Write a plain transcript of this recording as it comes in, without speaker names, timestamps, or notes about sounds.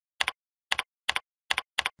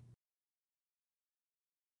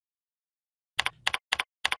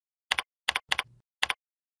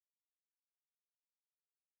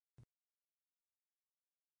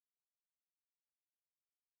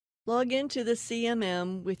Log into the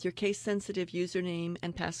CMM with your case-sensitive username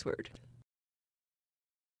and password.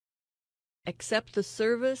 Accept the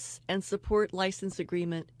service and support license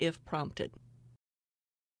agreement if prompted.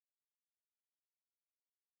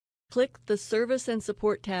 Click the Service and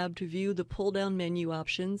Support tab to view the pull-down menu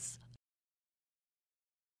options.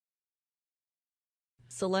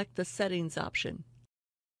 Select the Settings option.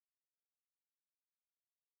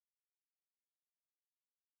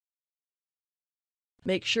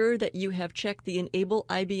 Make sure that you have checked the Enable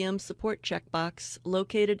IBM Support checkbox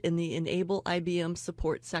located in the Enable IBM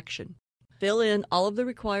Support section. Fill in all of the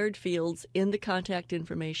required fields in the Contact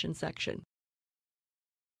Information section.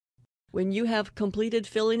 When you have completed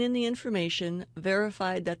filling in the information,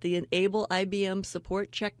 verify that the Enable IBM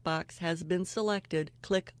Support checkbox has been selected,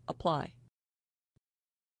 click Apply.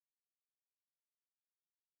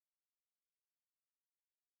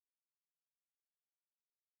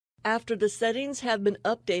 After the settings have been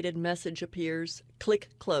updated message appears, click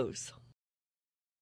Close.